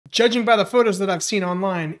Judging by the photos that I've seen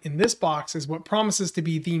online, in this box is what promises to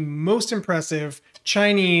be the most impressive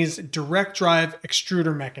Chinese direct drive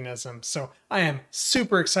extruder mechanism. So I am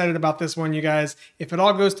super excited about this one, you guys. If it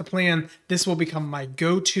all goes to plan, this will become my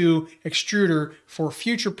go-to extruder for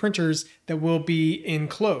future printers that will be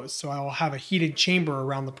enclosed. So I will have a heated chamber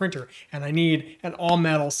around the printer, and I need an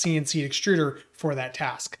all-metal CNC extruder for that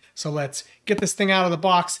task. So let's get this thing out of the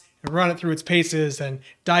box and run it through its paces and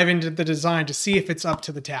dive into the design to see if it's up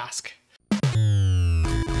to the task.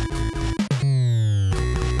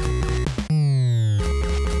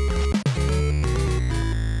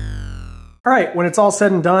 All right, when it's all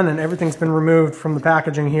said and done and everything's been removed from the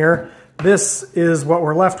packaging here, this is what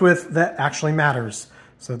we're left with that actually matters.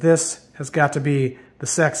 So this has got to be the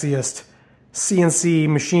sexiest CNC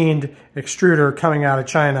machined extruder coming out of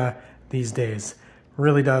China these days.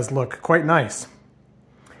 Really does look quite nice.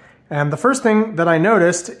 And the first thing that I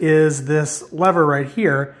noticed is this lever right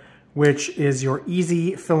here, which is your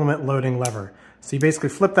easy filament loading lever. So you basically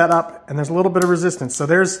flip that up and there's a little bit of resistance. So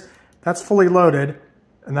that's fully loaded,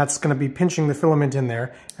 and that's going to be pinching the filament in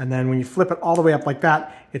there. And then when you flip it all the way up like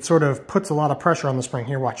that, it sort of puts a lot of pressure on the spring.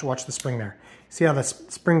 Here, watch the spring there. See how the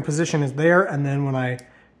spring position is there, and then when I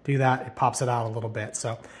do that, it pops it out a little bit.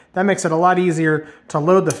 So that makes it a lot easier to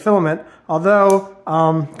load the filament, although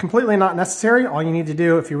completely not necessary. All you need to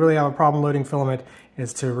do if you really have a problem loading filament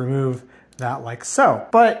is to remove that like so.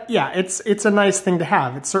 But yeah, it's a nice thing to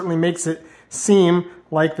have. It certainly makes it seem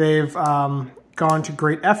like they've gone to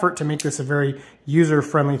great effort to make this a very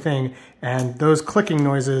user-friendly thing, and those clicking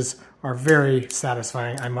noises are very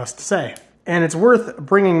satisfying, I must say. And it's worth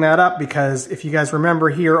bringing that up because if you guys remember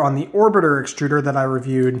here on the Orbiter extruder that I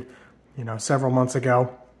reviewed, several months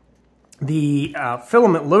ago, the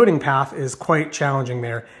filament loading path is quite challenging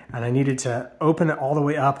there, and I needed to open it all the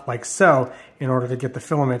way up like so in order to get the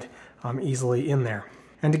filament easily in there.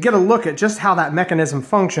 And to get a look at just how that mechanism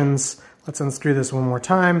functions, let's unscrew this one more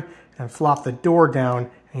time and flop the door down.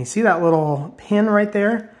 And you see that little pin right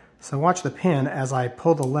there? So watch the pin. As I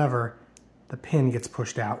pull the lever, the pin gets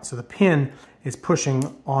pushed out. So the pin is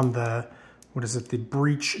pushing on the, the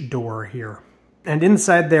breech door here. And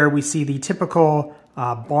inside there we see the typical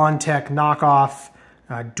Bondtech knockoff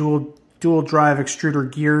dual drive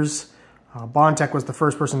extruder gears. Bondtech was the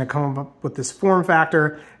first person to come up with this form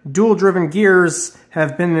factor. Dual driven gears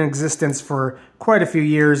have been in existence for quite a few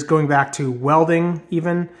years, going back to welding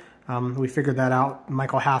even. We figured that out.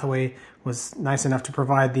 Michael Hathaway was nice enough to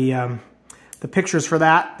provide the pictures for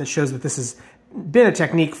that shows that this has been a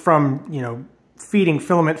technique from, feeding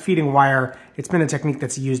filament, feeding wire. It's been a technique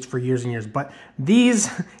that's used for years and years. But these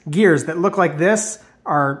gears that look like this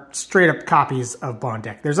are straight up copies of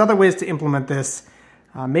Bondtech. There's other ways to implement this.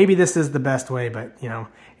 Maybe this is the best way, but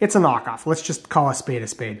it's a knockoff. Let's just call a spade a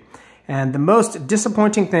spade. And the most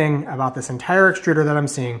disappointing thing about this entire extruder that I'm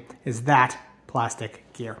seeing is that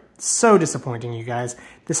plastic gear. So disappointing, you guys.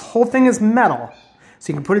 This whole thing is metal,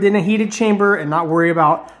 so you can put it in a heated chamber and not worry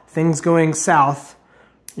about things going south.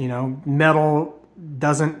 Metal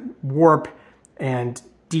doesn't warp and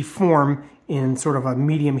deform in sort of a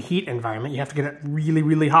medium heat environment. You have to get it really,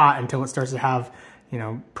 really hot until it starts to have,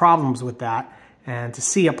 problems with that. And to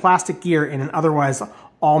see a plastic gear in an otherwise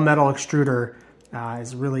all metal extruder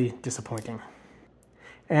is really disappointing.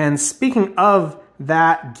 And speaking of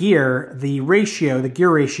that gear, the gear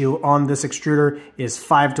ratio on this extruder is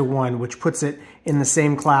 5:1, which puts it in the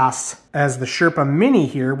same class as the Sherpa Mini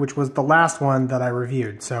here, which was the last one that I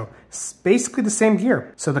reviewed. So it's basically the same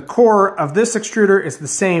gear. So the core of this extruder is the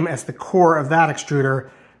same as the core of that extruder.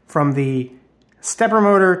 From the stepper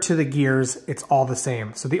motor to the gears, it's all the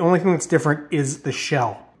same. So the only thing that's different is the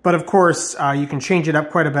shell. But of course, you can change it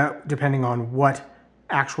up quite a bit depending on what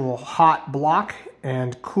actual hot block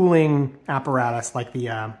and cooling apparatus, like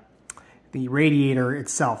the radiator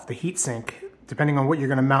itself, the heat sink, depending on what you're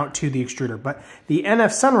going to mount to the extruder. But the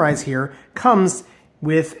NF Sunrise here comes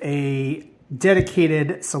with a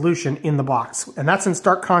dedicated solution in the box, and that's in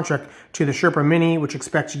stark contrast to the Sherpa Mini, which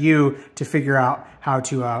expects you to figure out how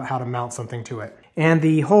to mount something to it. And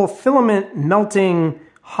the whole filament melting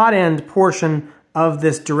hot end portion of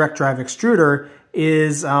this direct drive extruder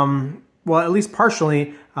is well, at least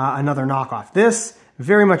partially another knockoff. This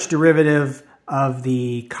very much derivative of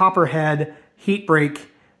the copperhead heat break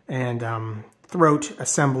and throat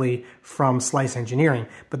assembly from Slice Engineering,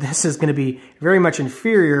 but this is going to be very much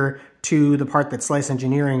inferior to the part that Slice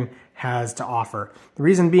Engineering has to offer. The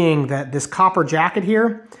reason being that this copper jacket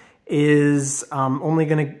here is only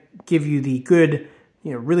going to give you the good,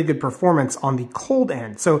 really good performance on the cold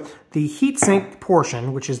end. So the heatsink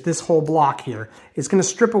portion, which is this whole block here, is going to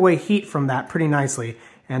strip away heat from that pretty nicely,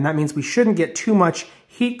 and that means we shouldn't get too much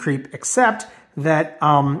heat creep, except that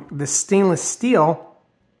the stainless steel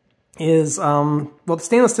is, well, the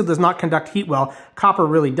stainless steel does not conduct heat well. Copper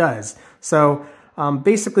really does. So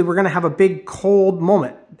basically we're going to have a big cold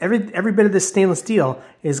moment. Every bit of this stainless steel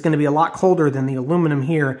is going to be a lot colder than the aluminum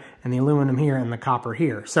here and the aluminum here and the copper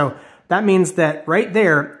here. So that means that right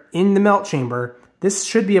there in the melt chamber, this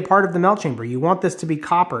should be a part of the melt chamber. You want this to be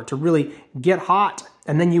copper to really get hot,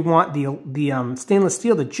 and then you want the stainless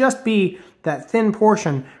steel to just be that thin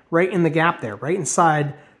portion right in the gap there, right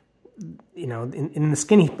inside, you know, in the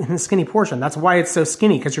skinny portion. That's why it's so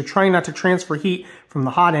skinny, because you're trying not to transfer heat from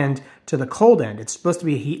the hot end to the cold end. It's supposed to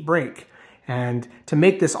be a heat break. And to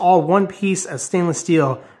make this all one piece of stainless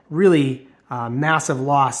steel, really massive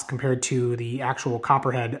loss compared to the actual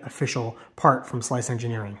Copperhead official part from Slice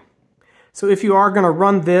Engineering. So if you are going to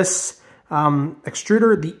run this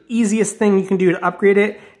extruder, the easiest thing you can do to upgrade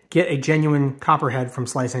it, get a genuine Copperhead from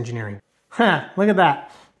Slice Engineering. Look at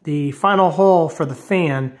that. The final hole for the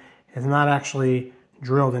fan is not actually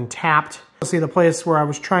drilled and tapped. You'll see the place where I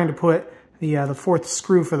was trying to put the fourth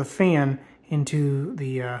screw for the fan into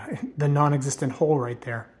the non-existent hole right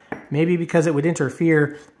there. Maybe because it would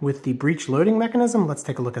interfere with the breech loading mechanism? Let's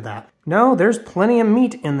take a look at that. No, there's plenty of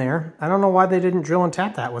meat in there. I don't know why they didn't drill and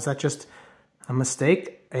tap that. Was that just a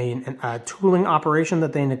mistake? A tooling operation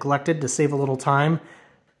that they neglected to save a little time?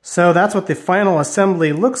 So that's what the final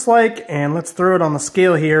assembly looks like, and let's throw it on the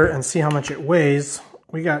scale here and see how much it weighs.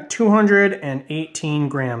 We got 218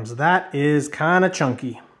 grams. That is kind of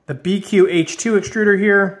chunky. The BQ-H2 extruder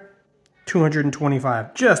here,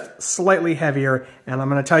 225, just slightly heavier. And I'm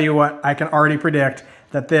going to tell you what, I can already predict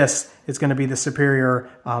that this is going to be the superior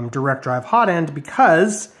direct drive hot end,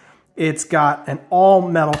 because it's got an all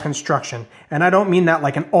metal construction. And I don't mean that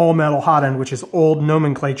like an all metal hot end, which is old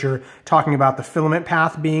nomenclature talking about the filament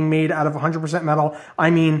path being made out of 100% metal. I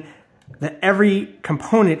mean that every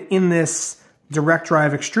component in this direct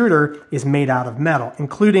drive extruder is made out of metal,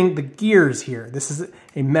 including the gears here. This is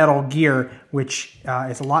a metal gear, which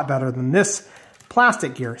is a lot better than this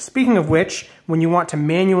plastic gear. Speaking of which, when you want to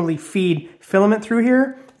manually feed filament through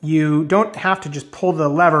here, you don't have to just pull the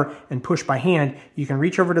lever and push by hand. You can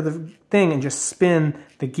reach over to the thing and just spin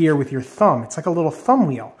the gear with your thumb. It's like a little thumb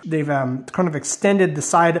wheel. They've kind of extended the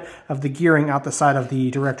side of the gearing out the side of the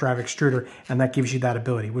direct drive extruder, and that gives you that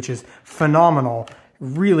ability, which is phenomenal.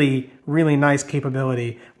 Really, really nice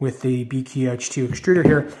capability with the BQ-H2 extruder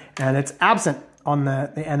here, and it's absent on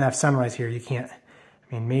the NF Sunrise here. You can't,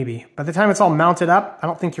 I mean, maybe. By the time it's all mounted up, I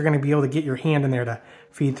don't think you're going to be able to get your hand in there to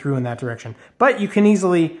feed through in that direction. But you can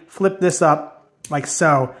easily flip this up like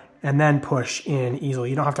so, and then push in easily.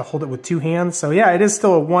 You don't have to hold it with two hands. So yeah, it is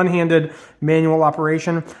still a one-handed manual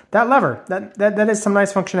operation. That lever, that is some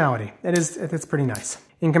nice functionality. It's pretty nice.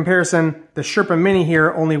 In comparison, the Sherpa Mini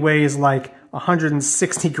here only weighs like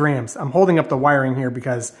 160 grams. I'm holding up the wiring here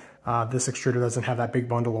because this extruder doesn't have that big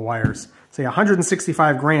bundle of wires. So yeah,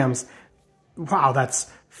 165 grams. Wow,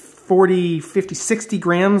 that's 40, 50, 60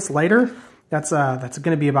 grams lighter. That's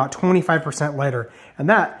going to be about 25% lighter, and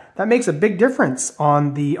that makes a big difference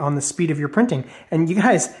on the speed of your printing. And you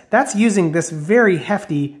guys, that's using this very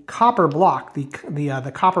hefty copper block,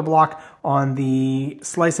 the copper block on the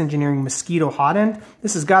Slice Engineering Mosquito hot end.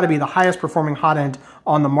 This has got to be the highest performing hot end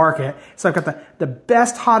on the market. So I've got the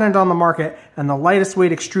best hot end on the market and the lightest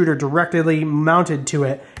weight extruder directly mounted to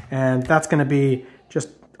it, and that's going to be just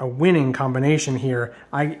a winning combination here.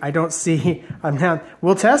 I don't see,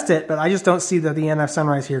 we'll test it, but I just don't see that the NF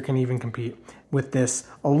Sunrise here can even compete with this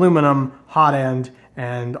aluminum hot end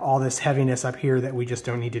and all this heaviness up here that we just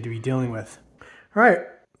don't need to be dealing with. All right,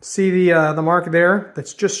 see the mark there?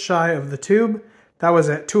 That's just shy of the tube. That was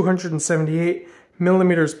at 278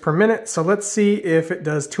 millimeters per minute. So let's see if it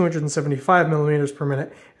does 275 millimeters per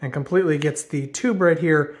minute and completely gets the tube right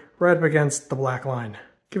here, right up against the black line.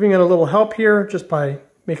 Giving it a little help here just by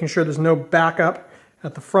making sure there's no backup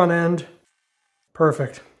at the front end.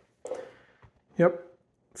 Perfect. Yep.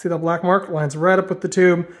 See that black mark? Lines right up with the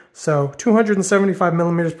tube. So 275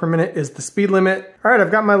 millimeters per minute is the speed limit. All right,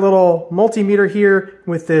 I've got my little multimeter here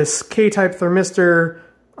with this K-type thermistor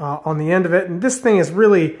on the end of it. And this thing is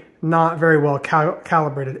really not very well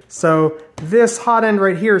calibrated. So this hot end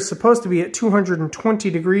right here is supposed to be at 220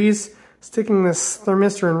 degrees. Sticking this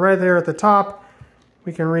thermistor in right there at the top,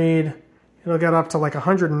 we can read, it'll get up to like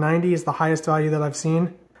 190 is the highest value that I've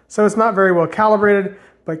seen. So it's not very well calibrated,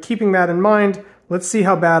 but keeping that in mind, let's see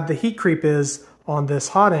how bad the heat creep is on this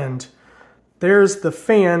hot end. There's the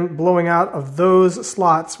fan blowing out of those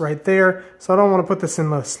slots right there. So I don't want to put this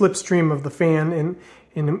in the slipstream of the fan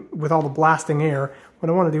in with all the blasting air. What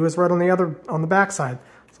I want to do is right on the back side.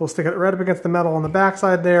 So we'll stick it right up against the metal on the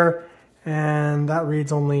backside there, and that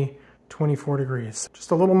reads only 24 degrees. Just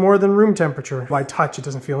a little more than room temperature. By touch, it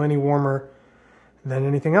doesn't feel any warmer than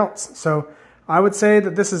anything else. So I would say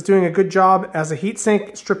that this is doing a good job as a heat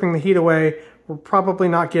sink, stripping the heat away. We're probably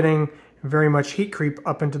not getting very much heat creep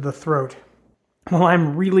up into the throat. Well,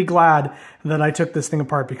 I'm really glad that I took this thing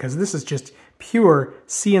apart because this is just pure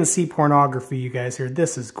CNC pornography, you guys here.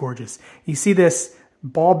 This is gorgeous. You see this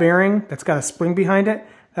ball bearing that's got a spring behind it?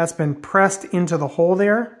 That's been pressed into the hole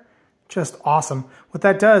there. Just awesome. What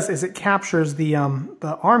that does is it captures the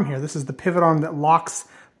arm here. This is the pivot arm that locks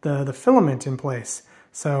the filament in place.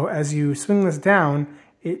 So as you swing this down,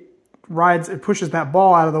 it pushes that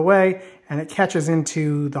ball out of the way and it catches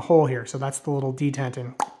into the hole here. So that's the little detent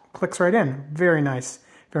and clicks right in. Very nice,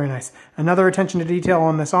 very nice. Another attention to detail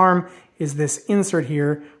on this arm is this insert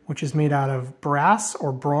here, which is made out of brass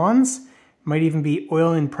or bronze. Might even be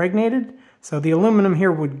oil impregnated. So the aluminum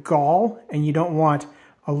here would gall, and you don't want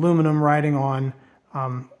aluminum riding on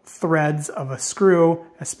threads of a screw,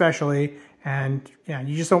 especially. And yeah,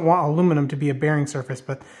 you just don't want aluminum to be a bearing surface,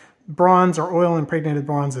 but bronze or oil impregnated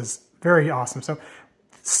bronze is very awesome.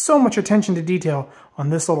 So much attention to detail on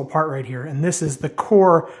this little part right here. And this is the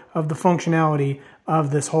core of the functionality of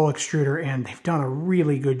this whole extruder, and they've done a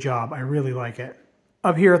really good job. I really like it.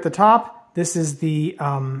 Up here at the top, this is the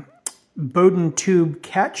Bowden tube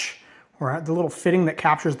catch, or the little fitting that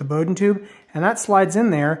captures the Bowden tube, and that slides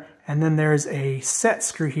in there, and then there's a set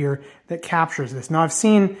screw here that captures this. Now I've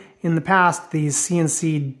seen in the past these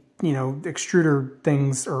CNC'd, extruder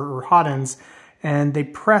things or hot ends, and they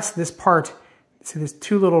press this part. See, there's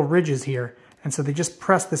two little ridges here, and so they just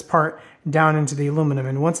press this part down into the aluminum,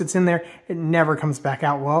 and once it's in there, it never comes back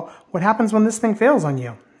out. Well, what happens when this thing fails on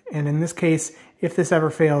you? And in this case, if this ever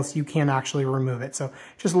fails, you can't actually remove it. So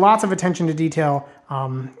just lots of attention to detail.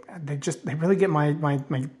 They really get my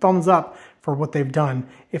thumbs up for what they've done.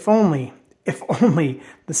 If only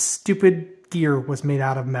the stupid gear was made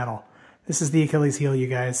out of metal. This is the Achilles heel, you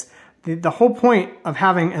guys. The whole point of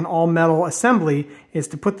having an all-metal assembly is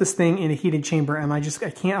to put this thing in a heated chamber, and I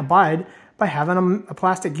can't abide by having a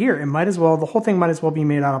plastic gear. The whole thing might as well be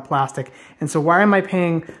made out of plastic. And so why am I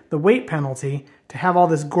paying the weight penalty to have all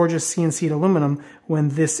this gorgeous CNC'd aluminum when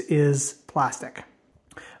this is plastic?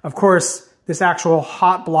 Of course, this actual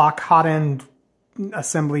hot block, hot end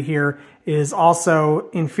assembly here is also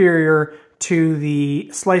inferior to the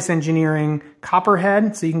Slice Engineering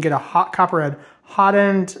copperhead. So you can get a hot copperhead hot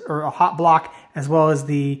end or a hot block, as well as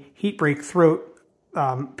the heat break throat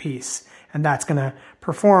piece. And that's going to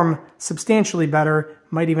perform substantially better,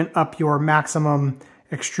 might even up your maximum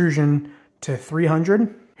extrusion to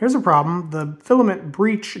 300. Here's a problem. The filament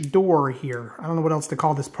breech door here, I don't know what else to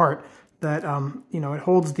call this part, that it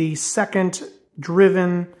holds the second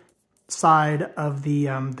driven side of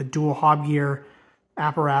the dual hob gear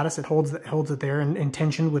apparatus. It holds it there in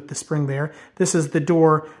tension with the spring there. This is the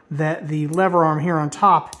door that the lever arm here on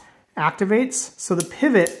top activates. So the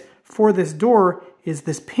pivot for this door is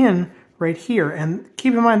this pin right here. And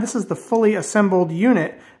keep in mind, this is the fully assembled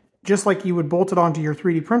unit, just like you would bolt it onto your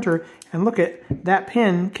 3D printer. And look at that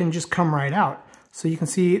pin can just come right out. So you can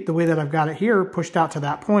see the way that I've got it here pushed out to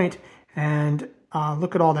that point, and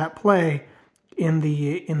look at all that play in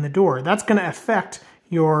the door. That's going to affect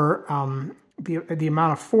your the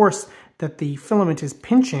amount of force that the filament is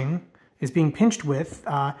being pinched with,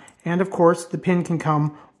 and of course the pin can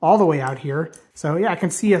come all the way out here. So yeah, I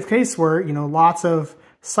can see a case where lots of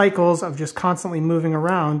cycles of just constantly moving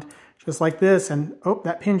around just like this, and oh,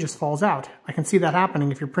 that pin just falls out. I can see that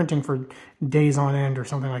happening if you're printing for days on end or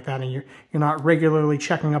something like that, and you're not regularly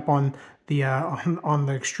checking up on the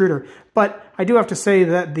extruder. But I do have to say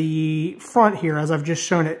that the front here, as I've just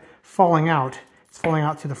shown it falling out, it's falling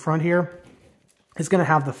out to the front here, is going to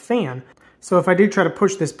have the fan. So if I do try to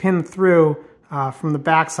push this pin through from the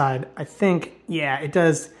backside, I think, yeah, it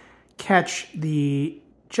does catch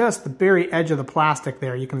just the very edge of the plastic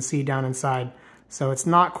there. You can see down inside. So it's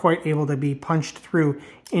not quite able to be punched through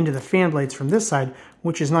into the fan blades from this side,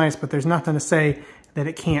 which is nice, but there's nothing to say that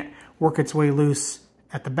it can't work its way loose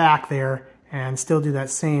at the back there and still do that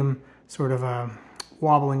same sort of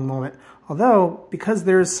wobbling moment. Although, because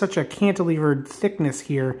there's such a cantilevered thickness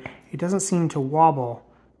here, it doesn't seem to wobble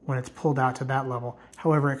when it's pulled out to that level.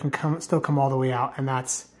 However, it can still come all the way out, and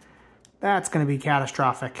that's going to be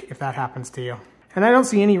catastrophic if that happens to you. And I don't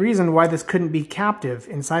see any reason why this couldn't be captive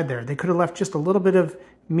inside there. They could have left just a little bit of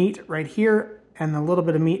meat right here and a little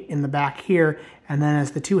bit of meat in the back here, and then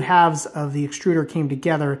as the two halves of the extruder came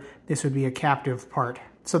together, this would be a captive part.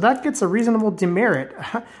 So that gets a reasonable demerit.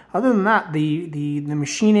 Other than that, the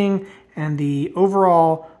machining and the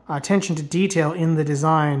overall attention to detail in the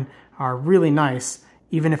design are really nice,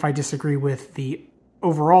 even if I disagree with the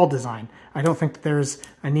overall design. I don't think that there's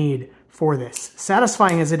a need for this.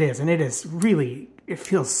 Satisfying as it is, and it is really, it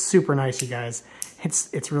feels super nice, you guys.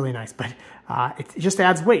 It's really nice, but it just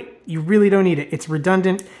adds weight. You really don't need it. It's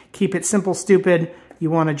redundant. Keep it simple, stupid. You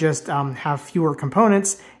want to just have fewer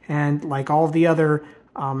components, and like all of the other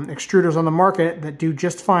extruders on the market that do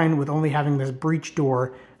just fine with only having this breech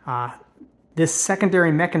door, this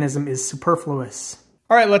secondary mechanism is superfluous.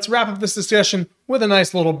 All right, let's wrap up this discussion with a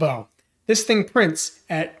nice little bow. This thing prints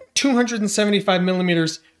at 275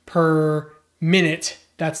 millimeters per minute.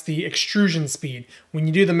 That's the extrusion speed. When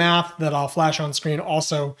you do the math that I'll flash on screen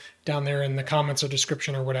also down there in the comments or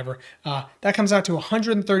description or whatever, that comes out to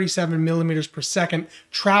 137 millimeters per second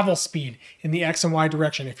travel speed in the X and Y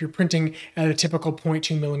direction if you're printing at a typical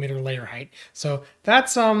 0.2 millimeter layer height. So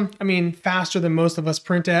that's, I mean, faster than most of us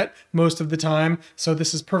print at most of the time. So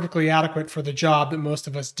this is perfectly adequate for the job that most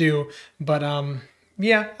of us do. But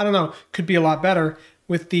yeah, I don't know, could be a lot better.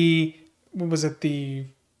 With the, what was it, the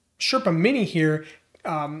Sherpa Mini here,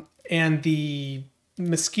 and the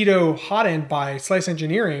Mosquito hot end by Slice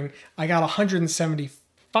Engineering, I got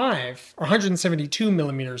 175 or 172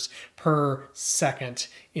 millimeters per second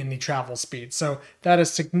in the travel speed. So that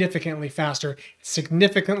is significantly faster,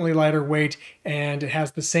 significantly lighter weight, and it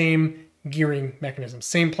has the same gearing mechanism,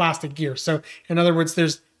 same plastic gear. So in other words,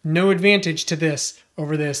 there's no advantage to this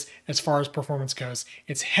over this as far as performance goes.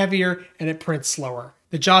 It's heavier and it prints slower.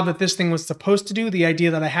 The job that this thing was supposed to do, the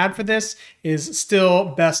idea that I had for this, is still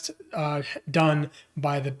best done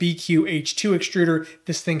by the BQ-H2 extruder,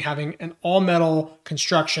 this thing having an all-metal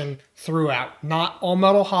construction throughout. Not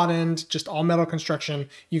all-metal hot end, just all-metal construction.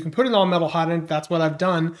 You can put an all-metal hot end. That's what I've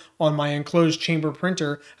done on my enclosed chamber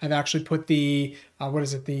printer. I've actually put the, what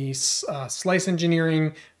is it, the Slice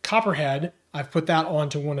Engineering Copperhead. I've put that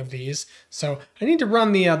onto one of these. So I need to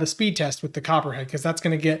run the speed test with the Copperhead, because that's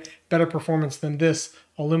going to get better performance than this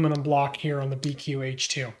aluminum block here on the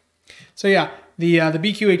BQ-H2. So yeah, the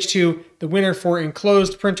BQ-H2, the winner for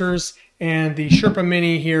enclosed printers, and the Sherpa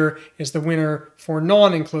Mini here is the winner for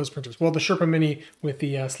non-enclosed printers. Well, the Sherpa Mini with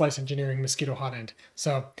the Slice Engineering Mosquito hot end.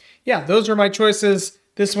 So yeah, those are my choices.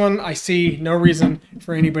 This one, I see no reason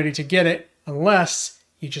for anybody to get it unless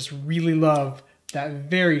you just really love that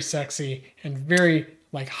very sexy and very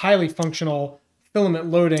like highly functional filament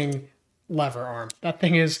loading lever arm. That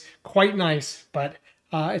thing is quite nice, but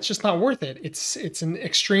it's just not worth it. It's an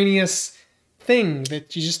extraneous thing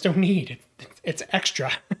that you just don't need. It's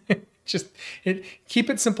extra. Keep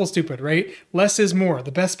it simple, stupid, right? Less is more.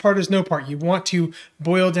 The best part is no part. You want to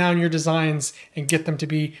boil down your designs and get them to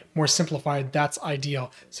be more simplified. That's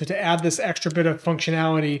ideal. So to add this extra bit of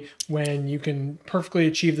functionality when you can perfectly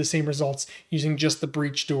achieve the same results using just the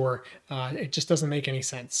breech door, it just doesn't make any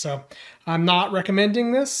sense. So I'm not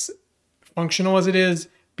recommending this. Functional as it is,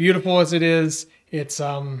 beautiful as it is, it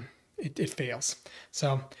fails.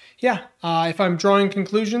 So yeah, if I'm drawing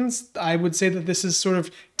conclusions, I would say that this is sort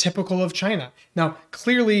of typical of China. Now,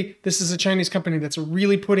 clearly, this is a Chinese company that's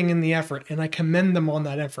really putting in the effort, and I commend them on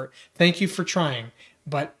that effort. Thank you for trying.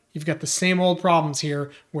 But you've got the same old problems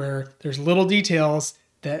here where there's little details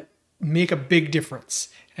that make a big difference.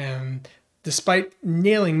 And despite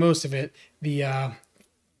nailing most of it, the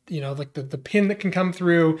like the pin that can come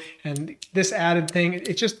through and this added thing,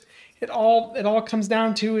 it all comes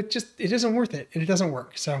down to it isn't worth it and it doesn't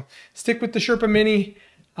work. So stick with the Sherpa Mini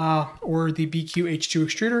or the BQ-H2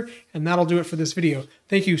 extruder, and that'll do it for this video.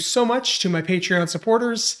 Thank you so much to my Patreon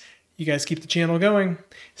supporters. You guys keep the channel going.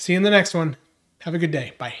 See you in the next one. Have a good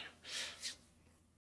day. Bye.